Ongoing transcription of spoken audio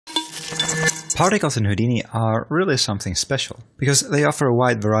Particles in Houdini are really something special, because they offer a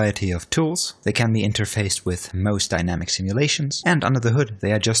wide variety of tools, they can be interfaced with most dynamic simulations, and under the hood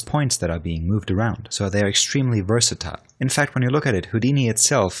they are just points that are being moved around, so they are extremely versatile. In fact, when you look at it, Houdini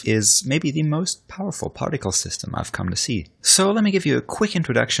itself is maybe the most powerful particle system I've come to see. So let me give you a quick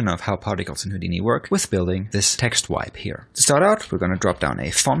introduction of how particles in Houdini work with building this text wipe here. To start out, we're going to drop down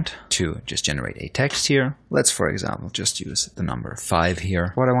a font to just generate a text here. Let's, for example, just use the number 5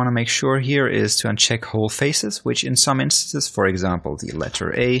 here. What I want to make sure here is to uncheck whole faces, which in some instances, for example, the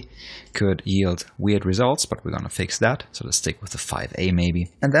letter A could yield weird results, but we're going to fix that. So let's stick with the 5A maybe.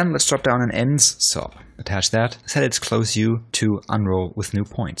 And then let's drop down an ends sub. Attach that, set its close U to unroll with new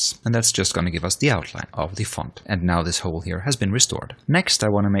points. And that's just going to give us the outline of the font. And now this hole here has been restored. Next, I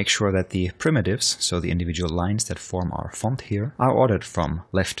want to make sure that the primitives, so the individual lines that form our font here, are ordered from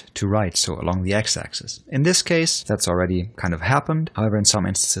left to right, so along the x-axis. In this case, that's already kind of happened. However, in some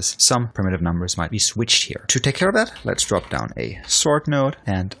instances, some primitive numbers might be switched here. To take care of that, let's drop down a sort node,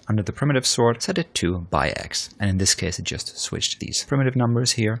 and under the primitive sort, set it to by x. And in this case, it just switched these primitive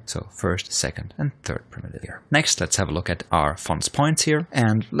numbers here, so first, second, and third primitive here. Next, let's have a look at our font's points here,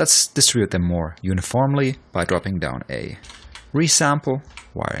 and let's distribute them more uniformly by dropping down a resample,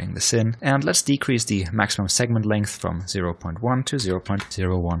 wiring this in, and let's decrease the maximum segment length from 0.1 to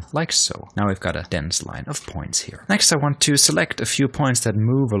 0.01, like so. Now we've got a dense line of points here. Next, I want to select a few points that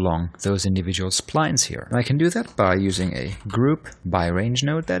move along those individual splines here. And I can do that by using a group by range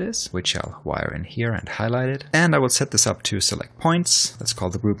node, that is, which I'll wire in here and highlight it. And I will set this up to select points. Let's call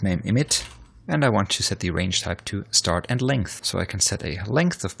the group name emit. And I want to set the range type to start and length. So I can set a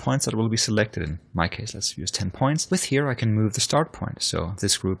length of points that will be selected. In my case, let's use 10 points. With here, I can move the start point. So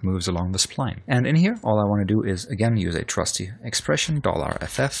this group moves along the spline. And in here, all I want to do is, again, use a trusty expression,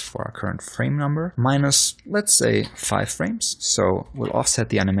 $FF for our current frame number, minus, let's say, 5 frames. So we'll offset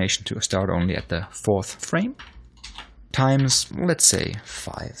the animation to start only at the 4th frame. Times, let's say,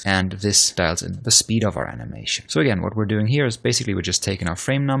 5. And this dials in the speed of our animation. So again, what we're doing here is basically we're just taking our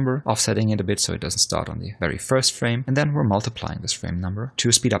frame number, offsetting it a bit so it doesn't start on the very first frame, and then we're multiplying this frame number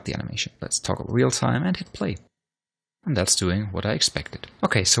to speed up the animation. Let's toggle real time and hit play. And that's doing what I expected.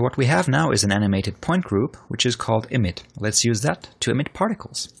 Okay, so what we have now is an animated point group, which is called emit. Let's use that to emit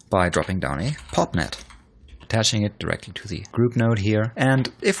particles by dropping down a popnet, attaching it directly to the group node here.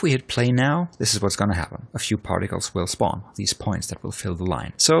 And if we hit play now, this is what's going to happen. A few particles will spawn, these points that will fill the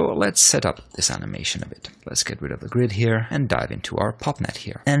line. So let's set up this animation a bit. Let's get rid of the grid here and dive into our popnet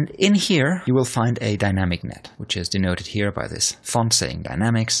here. And in here, you will find a dynamic net, which is denoted here by this font saying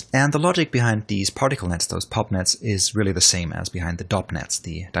dynamics. And the logic behind these particle nets, those popnets, is really the same as behind the DOP nets,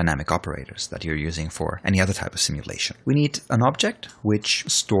 the dynamic operators that you're using for any other type of simulation. We need an object which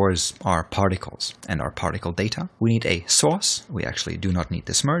stores our particles and our particle data. We need a source. We actually do not need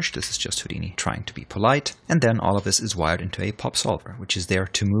this merge. This is just Houdini trying to be polite. And then all of this is wired into a pop solver, which is there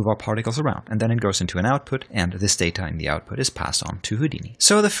to move our particles around. And then it goes into an output, and this data in the output is passed on to Houdini.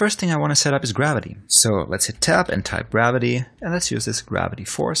 So the first thing I want to set up is gravity. So let's hit tab and type gravity, and let's use this gravity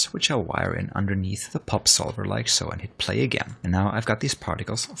force, which I'll wire in underneath the pop solver like so, and hit play again. And now I've got these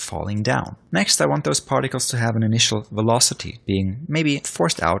particles falling down. Next, I want those particles to have an initial velocity, being maybe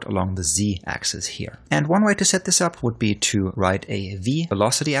forced out along the z-axis here. And one way to set this up would be to write a v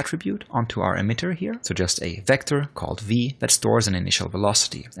velocity attribute onto our emitter here. So just a vector called v that stores an initial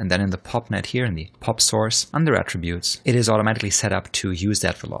velocity. And then in the popnet here, in the pop source, under attributes, it is automatically set up to use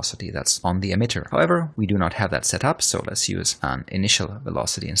that velocity that's on the emitter. However, we do not have that set up, so let's use an initial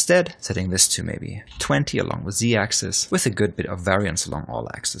velocity instead, setting this to maybe 20 along the z-axis, with a good bit of variance along all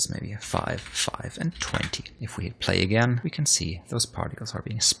axes, maybe 5, 5, and 20. If we hit play again, we can see those particles are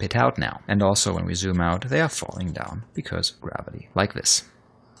being spit out now. And also when we zoom out, they are falling down because gravity, like this.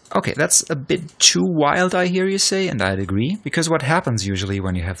 Okay, that's a bit too wild, I hear you say, and I'd agree, because what happens usually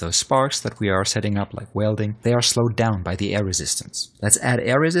when you have those sparks that we are setting up, like welding, they are slowed down by the air resistance. Let's add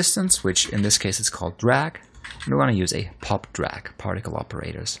air resistance, which in this case is called drag. And we're going to use a pop drag particle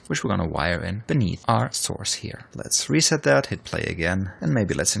operators, which we're going to wire in beneath our source here. Let's reset that, hit play again, and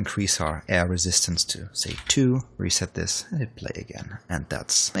maybe let's increase our air resistance to, say, 2, reset this, and hit play again. And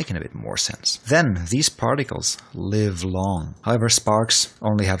that's making a bit more sense. Then, these particles live long. However, sparks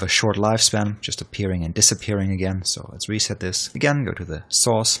only have a short lifespan, just appearing and disappearing again. So let's reset this. Again, go to the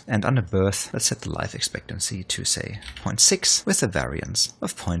source, and under birth, let's set the life expectancy to, say, 0.6 with a variance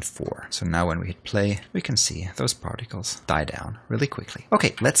of 0.4. So now when we hit play, we can see those particles die down really quickly.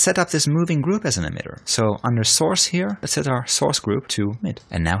 Okay, let's set up this moving group as an emitter. So under source here, let's set our source group to mid.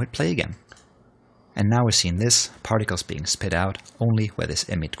 And now hit play again. and now we're seeing this, particles being spit out only where this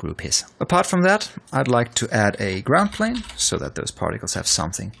emit group is. Apart from that, I'd like to add a ground plane so that those particles have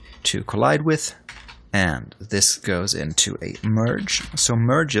something to collide with. And this goes into a merge. So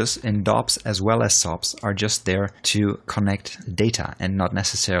merges in DOPs as well as SOPs are just there to connect data and not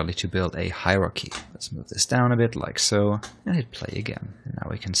necessarily to build a hierarchy. Let's move this down a bit like so and hit play again. And now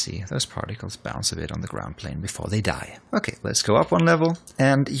we can see those particles bounce a bit on the ground plane before they die. Okay, let's go up one level.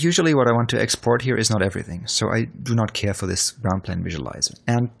 And usually what I want to export here is not everything. So I do not care for this ground plane visualizer.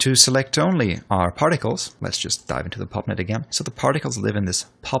 And to select only our particles, let's just dive into the PopNet again. So the particles live in this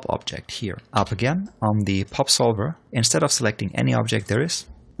pop object here. Up again. On the pop solver, instead of selecting any object there is,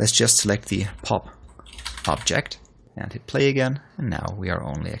 let's just select the pop object and hit play again, and now we are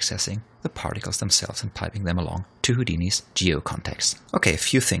only accessing the particles themselves and piping them along to Houdini's geocontext. Okay, a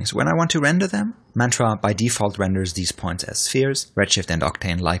few things. When I want to render them, Mantra by default renders these points as spheres. Redshift and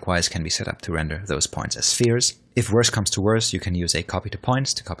Octane likewise can be set up to render those points as spheres. If worse comes to worse, you can use a copy to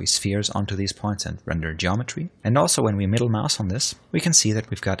points to copy spheres onto these points and render geometry. And also when we middle mouse on this, we can see that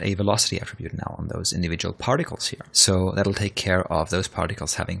we've got a velocity attribute now on those individual particles here. So that'll take care of those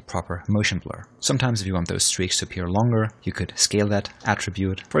particles having proper motion blur. Sometimes if you want those streaks to appear longer, you could scale that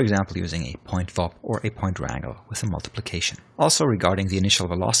attribute, for example using a point VOP or a point wrangle with a multiplication. Also regarding the initial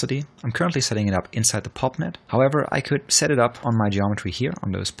velocity, I'm currently setting it up inside the PopNet. However, I could set it up on my geometry here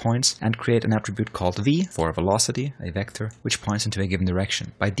on those points and create an attribute called V for velocity, a vector, which points into a given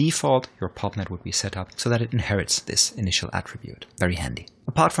direction. By default, your PopNet would be set up so that it inherits this initial attribute. Very handy.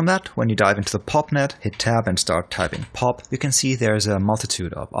 Apart from that, when you dive into the PopNet, hit tab and start typing pop, you can see there's a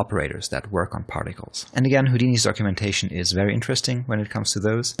multitude of operators that work on particles. And again, Houdini's documentation is very interesting when it comes to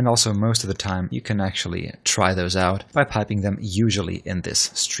those, and also most of the time you can actually try those out by piping them usually in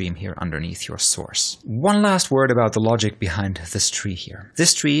this stream here underneath your source. One last word about the logic behind this tree here.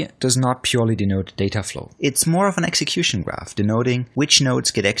 This tree does not purely denote data flow. It's more of an execution graph denoting which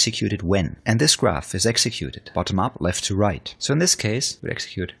nodes get executed when. And this graph is executed bottom up, left to right. So in this case, we'd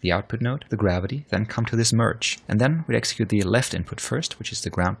execute the output node, the gravity, then come to this merge. And then we'd execute the left input first, which is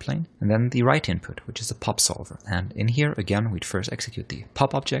the ground plane, and then the right input, which is the pop solver. And in here, again, we'd first execute the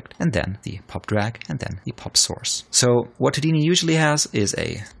pop object, and then the pop drag, and then the pop source. So what Houdini usually has is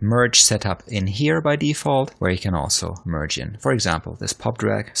a merge setup in here by default, where you can also merge in, for example, this pop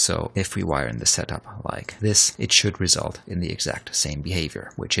drag. So if we wire in the setup like this, it should result in the exact same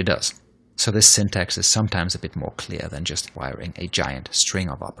behavior, which it does. So this syntax is sometimes a bit more clear than just wiring a giant string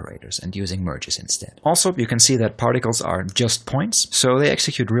of operators and using merges instead. Also, you can see that particles are just points, so they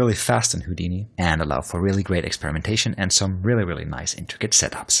execute really fast in Houdini and allow for really great experimentation and some really nice intricate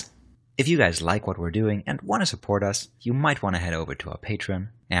setups. If you guys like what we're doing and want to support us, you might want to head over to our Patreon,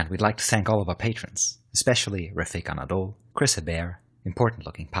 and we'd like to thank all of our patrons, especially Refik Anadol, Chris Hebert, Important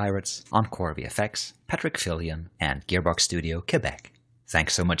Looking Pirates, Encore VFX, Patrick Fillion, and Gearbox Studio Quebec.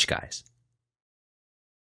 Thanks so much, guys.